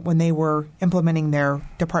government, when they were implementing their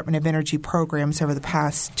Department of Energy programs over the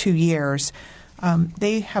past 2 years,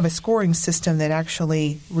 they have a scoring system that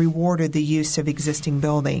actually rewarded the use of existing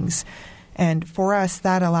buildings. And for us,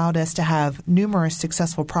 that allowed us to have numerous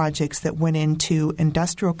successful projects that went into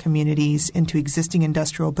industrial communities, into existing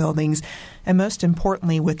industrial buildings, and most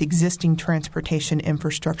importantly, with existing transportation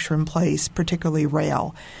infrastructure in place, particularly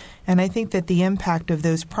rail. And I think that the impact of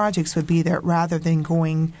those projects would be that rather than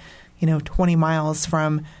going 20 miles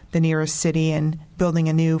from the nearest city and building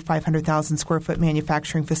a new 500,000 square foot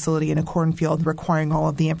manufacturing facility in a cornfield, requiring all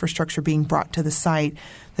of the infrastructure being brought to the site,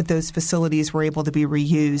 that those facilities were able to be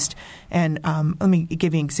reused. And let me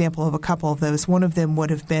give you an example of a couple of those. One of them would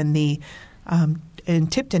have been the in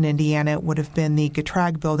Tipton, Indiana, it would have been the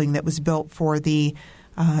Getrag building that was built for the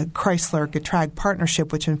Chrysler-Getrag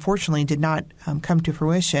partnership, which unfortunately did not come to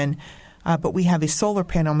fruition. But we have a solar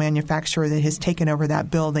panel manufacturer that has taken over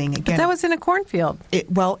that building. Again, but that was in a cornfield.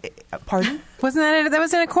 Pardon? Wasn't that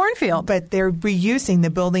was in a cornfield? But they're reusing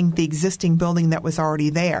the existing building that was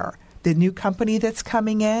already there. The new company that's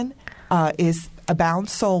coming in is Abound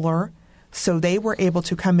Solar, so they were able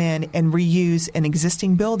to come in and reuse an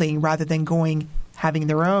existing building rather than having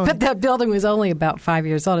their own. But that building was only about 5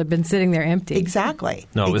 years old. It had been sitting there empty. Exactly.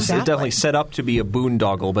 No, it was definitely set up to be a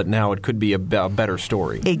boondoggle, but now it could be a better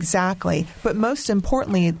story. Exactly. But most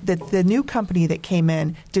importantly, the new company that came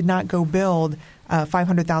in did not go build a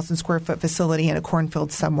 500,000 square foot facility in a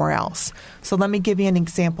cornfield somewhere else. So let me give you an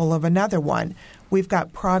example of another one. We've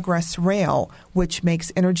got Progress Rail, which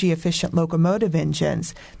makes energy-efficient locomotive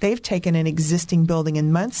engines. They've taken an existing building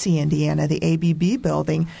in Muncie, Indiana, the ABB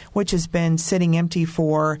building, which has been sitting empty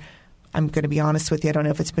for, I'm going to be honest with you, I don't know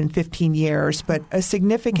if it's been 15 years, but a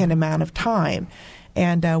significant amount of time.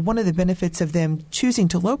 And one of the benefits of them choosing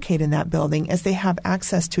to locate in that building is they have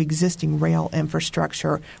access to existing rail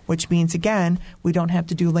infrastructure, which means, again, we don't have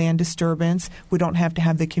to do land disturbance. We don't have to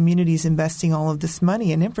have the communities investing all of this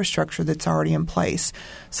money in infrastructure that's already in place.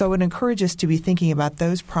 So I would encourage us to be thinking about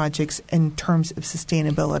those projects in terms of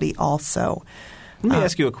sustainability also. Let me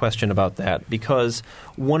ask you a question about that, because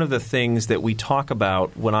one of the things that we talk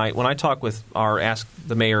about when I talk with our Ask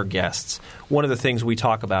the Mayor guests, one of the things we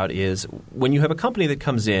talk about is when you have a company that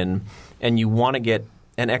comes in and you want to get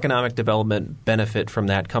an economic development benefit from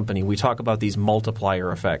that company, we talk about these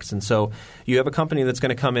multiplier effects. And so you have a company that's going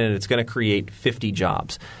to come in and it's going to create 50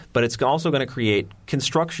 jobs, but it's also going to create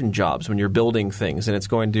construction jobs when you're building things, and it's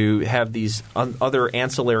going to have these other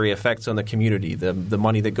ancillary effects on the community. The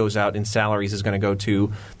money that goes out in salaries is going to go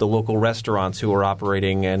to the local restaurants who are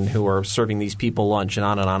operating and who are serving these people lunch, and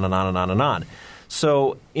on and on and on and on and on.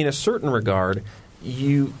 So in a certain regard,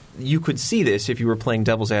 you could see this, if you were playing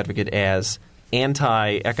devil's advocate, as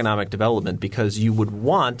anti-economic development, because you would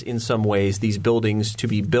want, in some ways, these buildings to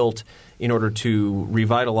be built in order to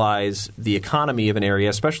revitalize the economy of an area,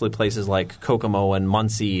 especially places like Kokomo and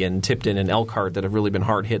Muncie and Tipton and Elkhart that have really been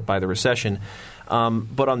hard hit by the recession.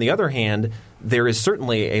 But on the other hand, there is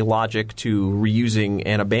certainly a logic to reusing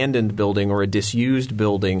an abandoned building or a disused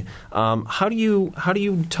building. How do you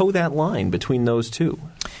toe that line between those two?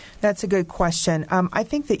 That's a good question. I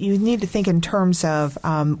think that you need to think in terms of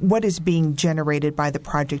what is being generated by the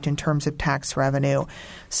project in terms of tax revenue.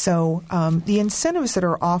 So the incentives that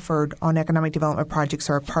are offered on economic development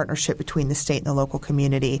projects are a partnership between the state and the local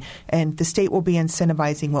community. And the state will be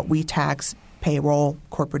incentivizing what we tax, payroll,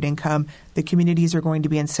 corporate income. The communities are going to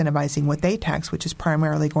be incentivizing what they tax, which is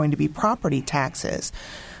primarily going to be property taxes.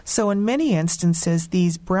 So in many instances,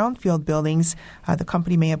 these brownfield buildings, the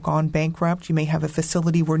company may have gone bankrupt. You may have a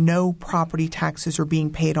facility where no property taxes are being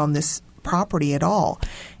paid on this property at all.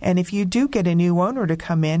 And if you do get a new owner to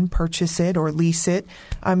come in, purchase it or lease it,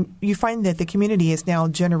 you find that the community is now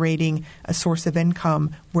generating a source of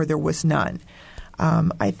income where there was none.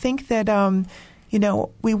 I think that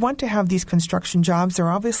we want to have these construction jobs.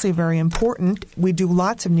 They're obviously very important. We do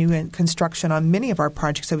lots of new construction on many of our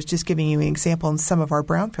projects. I was just giving you an example in some of our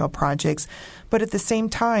brownfield projects. But at the same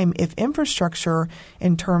time, if infrastructure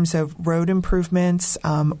in terms of road improvements,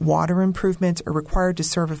 water improvements are required to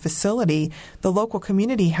serve a facility, the local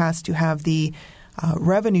community has to have the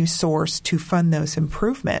revenue source to fund those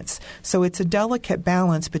improvements. So it's a delicate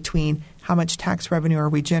balance between how much tax revenue are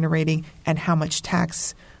we generating and how much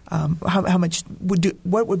tax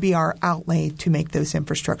what would be our outlay to make those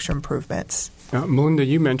infrastructure improvements? Melinda,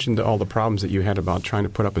 you mentioned all the problems that you had about trying to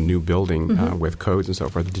put up a new building with codes and so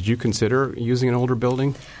forth. Did you consider using an older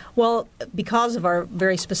building? Well, because of our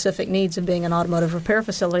very specific needs of being an automotive repair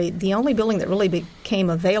facility, the only building that really became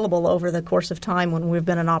available over the course of time when we've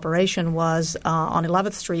been in operation was on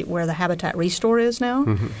 11th Street, where the Habitat Restore is now.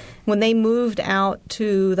 Mm-hmm. When they moved out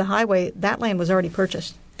to the highway, that land was already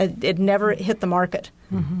purchased. It never hit the market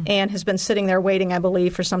and has been sitting there waiting, I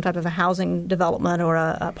believe, for some type of a housing development or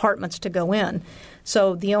apartments to go in.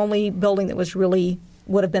 So the only building that was really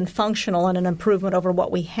would have been functional and an improvement over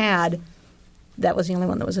what we had, that was the only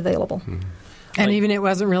one that was available. Mm-hmm. And even it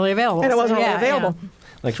wasn't really available. And it wasn't really available. Yeah.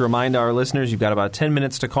 I'd like to remind our listeners, you've got about 10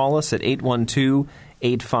 minutes to call us at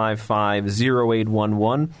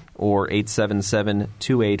 812-855-0811 or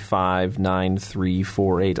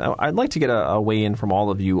 877-285-9348. I'd like to get a weigh-in from all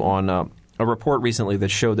of you on a report recently that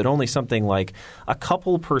showed that only something like a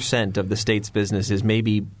couple percent of the state's businesses,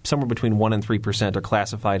 maybe somewhere between 1% and 3%, are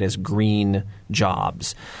classified as green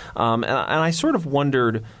jobs. And I sort of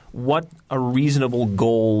wondered what a reasonable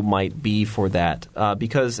goal might be for that,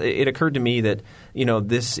 because it occurred to me that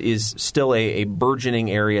this is still a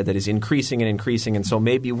burgeoning area that is increasing, and so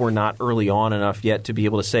maybe we're not early on enough yet to be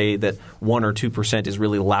able to say that 1 or 2% is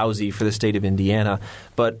really lousy for the state of Indiana.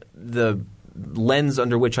 But the lens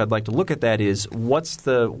under which I'd like to look at that is what's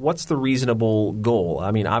the reasonable goal?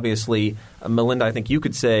 I mean, obviously, Melinda, I think you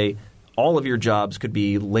could say all of your jobs could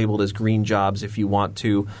be labeled as green jobs if you want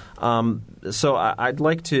to. So I'd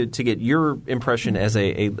like to get your impression as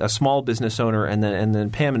a small business owner, and then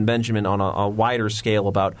Pam and Benjamin on a wider scale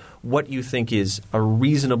about what you think is a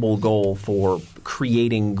reasonable goal for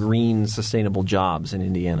creating green, sustainable jobs in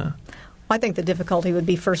Indiana. I think the difficulty would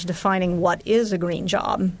be first defining what is a green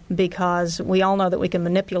job, because we all know that we can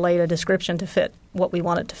manipulate a description to fit what we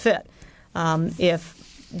want it to fit. If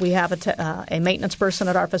we have a maintenance person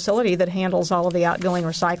at our facility that handles all of the outgoing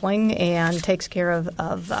recycling and takes care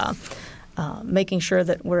of making sure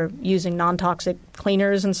that we're using non-toxic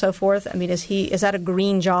cleaners and so forth. I mean, is that a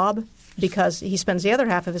green job? Because he spends the other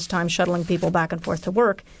half of his time shuttling people back and forth to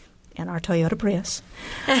work in our Toyota Prius.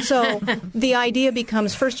 So the idea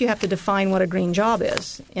becomes, first you have to define what a green job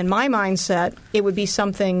is. In my mindset, it would be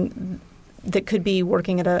something that could be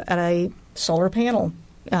working at a solar panel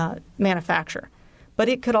manufacturer. But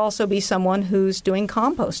it could also be someone who's doing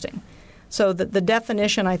composting. So the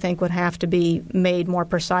definition, I think, would have to be made more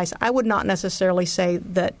precise. I would not necessarily say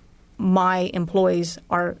that my employees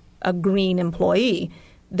are a green employee.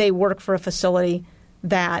 They work for a facility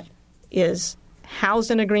that is housed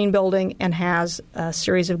in a green building and has a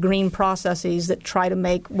series of green processes that try to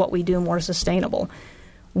make what we do more sustainable.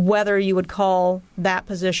 Whether you would call that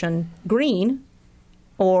position green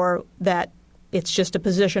or that it's just a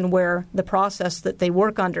position where the process that they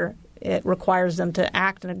work under, it requires them to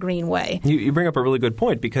act in a green way. You bring up a really good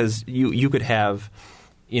point, because you could have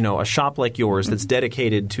a shop like yours that's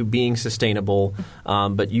dedicated to being sustainable,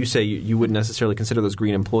 but you say you wouldn't necessarily consider those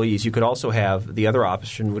green employees. You could also have the other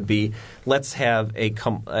option would be, let's have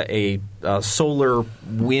a solar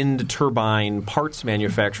wind turbine parts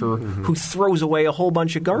manufacturer who throws away a whole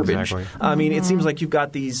bunch of garbage. Exactly. I mean, it seems like you've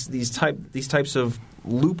got these types of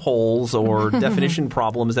loopholes or definition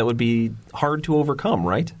problems that would be hard to overcome,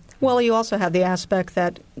 right? Well, you also have the aspect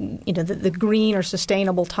that, the green or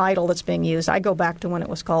sustainable title that's being used. I go back to when it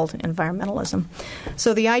was called environmentalism.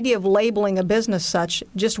 So the idea of labeling a business such,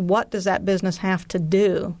 just what does that business have to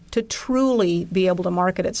do to truly be able to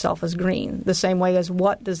market itself as green? The same way as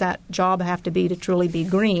what does that job have to be to truly be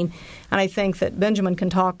green? And I think that Benjamin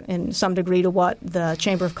can talk in some degree to what the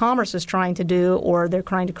Chamber of Commerce is trying to do, or they're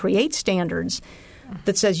trying to create standards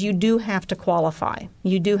that says you do have to qualify.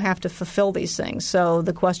 You do have to fulfill these things. So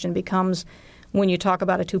the question becomes, when you talk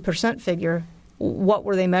about a 2% figure, what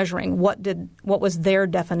were they measuring? What was their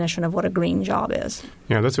definition of what a green job is?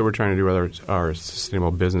 Yeah, that's what we're trying to do with our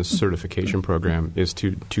Sustainable Business Certification Program, is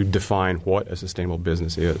to define what a sustainable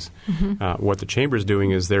business is. What the Chamber is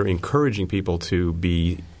doing is they're encouraging people to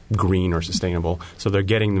be green or sustainable. So they're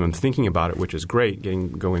getting them thinking about it, which is great,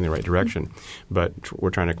 going in the right direction. But we're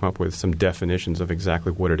trying to come up with some definitions of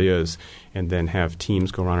exactly what it is, and then have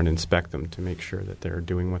teams go around and inspect them to make sure that they're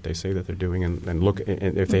doing what they say that they're doing, and look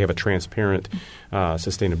and if they have a transparent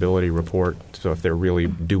sustainability report, so if they're really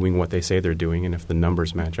doing what they say they're doing and if the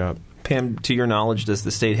numbers match up. Pam, to your knowledge, does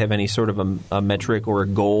the state have any sort of a metric or a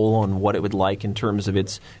goal on what it would like in terms of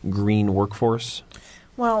its green workforce?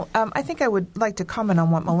 Well, I think I would like to comment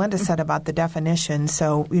on what Melinda said about the definition.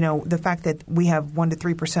 So, the fact that we have 1 to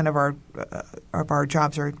 3% of our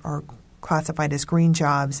jobs are classified as green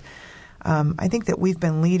jobs. I think that we've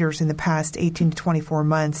been leaders in the past 18 to 24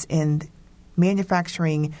 months in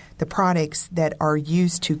manufacturing the products that are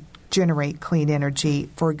used to generate clean energy.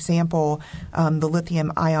 For example, the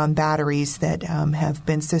lithium-ion batteries that have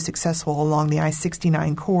been so successful along the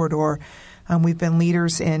I-69 corridor. We've been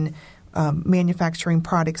leaders in manufacturing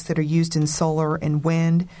products that are used in solar and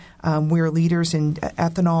wind. We're leaders in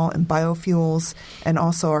ethanol and biofuels, and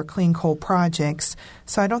also our clean coal projects.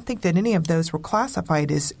 So I don't think that any of those were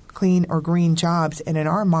classified as clean or green jobs. And in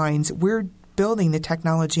our minds, we're building the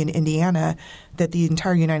technology in Indiana that the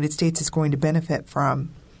entire United States is going to benefit from.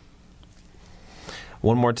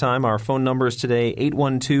 One more time, our phone numbers today,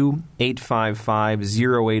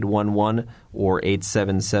 812-855-0811 or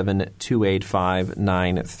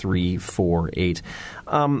 877-285-9348.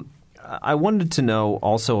 I wanted to know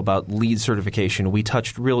also about LEED certification. We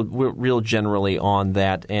touched real generally on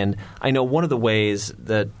that, and I know one of the ways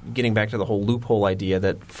that, getting back to the whole loophole idea,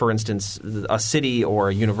 that, for instance, a city or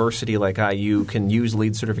a university like IU can use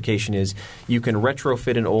LEED certification is you can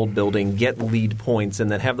retrofit an old building, get LEED points,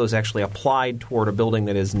 and then have those actually applied toward a building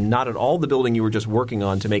that is not at all the building you were just working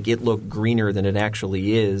on to make it look greener than it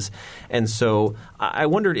actually is. And so I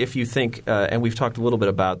wondered if you think, and we've talked a little bit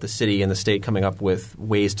about the city and the state coming up with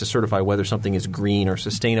ways to certify whether something is green or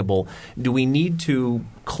sustainable. Do we need to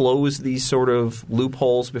close these sort of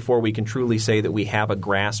loopholes before we can truly say that we have a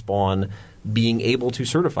grasp on being able to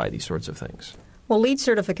certify these sorts of things? Well, LEED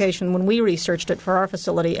certification, when we researched it for our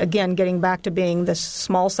facility, again, getting back to being this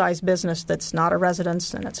small-sized business that's not a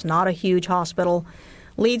residence and it's not a huge hospital,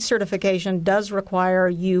 LEED certification does require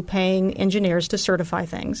you paying engineers to certify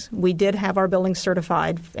things. We did have our buildings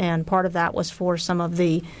certified, and part of that was for some of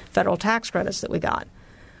the federal tax credits that we got.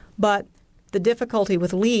 But the difficulty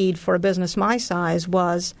with LEED for a business my size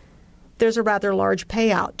was there's a rather large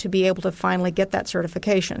payout to be able to finally get that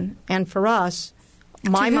certification. And for us,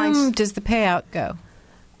 to whom does the payout go?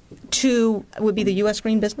 Would be the U.S.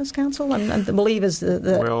 Green Business Council, I believe is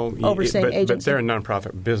the overseeing agency. But they're a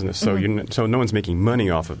nonprofit business, so so no one's making money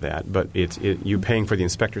off of that. But you're paying for the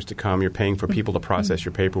inspectors to come, you're paying for people to process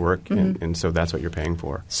your paperwork, and so that's what you're paying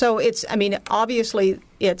for. So obviously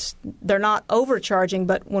they're not overcharging,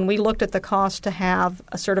 but when we looked at the cost to have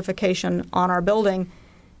a certification on our building,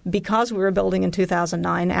 because we were building in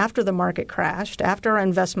 2009, after the market crashed, after our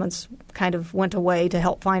investments kind of went away to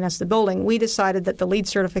help finance the building, we decided that the LEED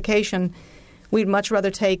certification, we'd much rather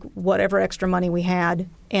take whatever extra money we had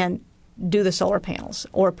and do the solar panels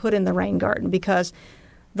or put in the rain garden, because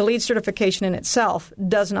the LEED certification in itself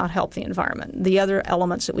does not help the environment. The other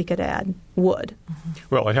elements that we could add would.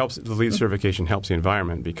 Well, it helps. The LEED certification helps the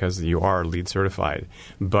environment because you are LEED certified,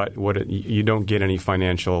 but you don't get any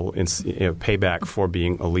financial payback for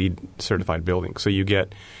being a LEED certified building. So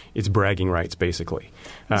it's bragging rights, basically.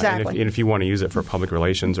 Exactly. And if you want to use it for public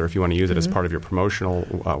relations, or if you want to use it as part of your promotional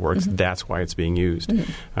works, that's why it's being used.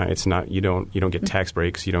 It's not. You don't get tax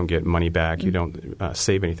breaks. You don't get money back. You don't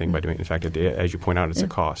save anything by doing it. In fact, as you point out, it's a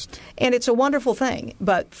cost. And it's a wonderful thing.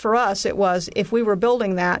 But for us, it was, if we were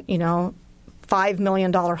building that, $5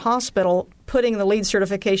 million hospital, putting the LEED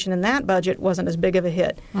certification in that budget wasn't as big of a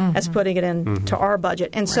hit as putting it into our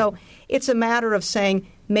budget. And so it's a matter of saying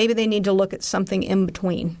maybe they need to look at something in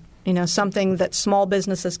between, something that small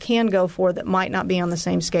businesses can go for that might not be on the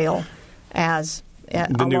same scale as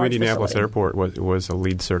the new Indianapolis facility. Airport was a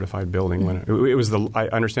LEED certified building. When it was I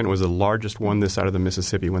understand it was the largest one this side of the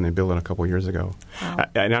Mississippi when they built it a couple of years ago. Wow.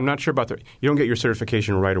 And I'm not sure about you don't get your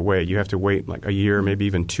certification right away. You have to wait like a year, maybe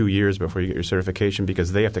even 2 years before you get your certification,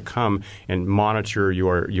 because they have to come and monitor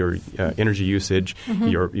your energy usage,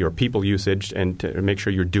 your people usage, and to make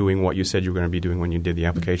sure you're doing what you said you were going to be doing when you did the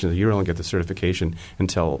application. So you don't get the certification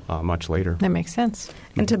until much later. That makes sense.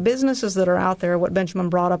 And to businesses that are out there, what Benjamin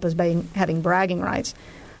brought up as having bragging rights.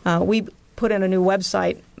 We put in a new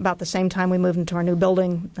website about the same time we moved into our new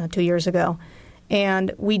building 2 years ago.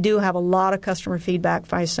 And we do have a lot of customer feedback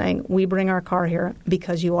by saying, we bring our car here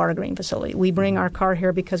because you are a green facility. We bring our car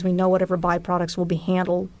here because we know whatever byproducts will be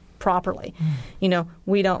handled properly.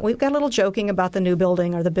 We've got a little joking about the new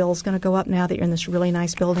building, or the bill's going to go up now that you're in this really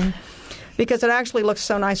nice building. Because it actually looks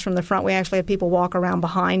so nice from the front. We actually had people walk around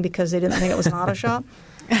behind because they didn't think it was an auto shop.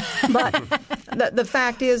 But the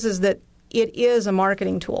fact is that it is a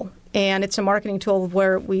marketing tool, and it's a marketing tool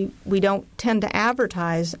where we don't tend to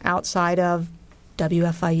advertise outside of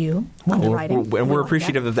WFIU underwriting. And we're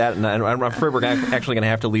appreciative of that, and I'm afraid we're actually going to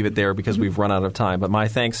have to leave it there because we've run out of time. But my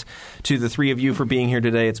thanks to the three of you for being here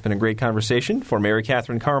today. It's been a great conversation. For Mary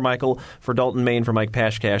Catherine Carmichael, for Dalton Main, for Mike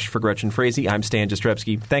Pashkash, for Gretchen Frazee, I'm Stan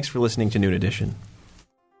Jastrzebski. Thanks for listening to Noon Edition.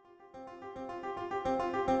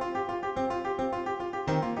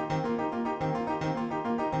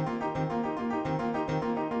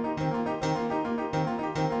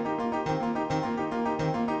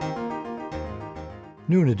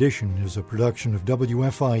 Noon Edition is a production of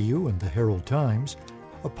WFIU and the Herald Times.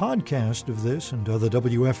 A podcast of this and other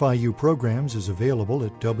WFIU programs is available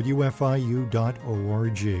at wfiu.org.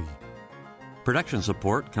 Production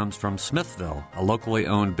support comes from Smithville, a locally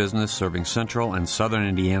owned business serving central and southern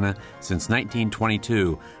Indiana since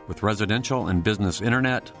 1922, with residential and business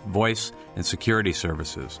internet, voice, and security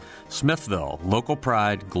services. Smithville, local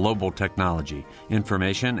pride, global technology.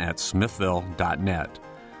 Information at smithville.net.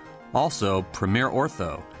 Also, Premier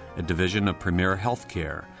Ortho, a division of Premier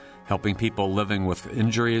Healthcare, helping people living with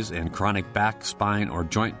injuries and chronic back, spine, or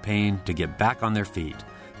joint pain to get back on their feet.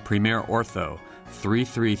 Premier Ortho,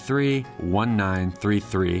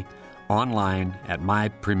 333-1933, online at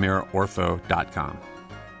mypremierortho.com.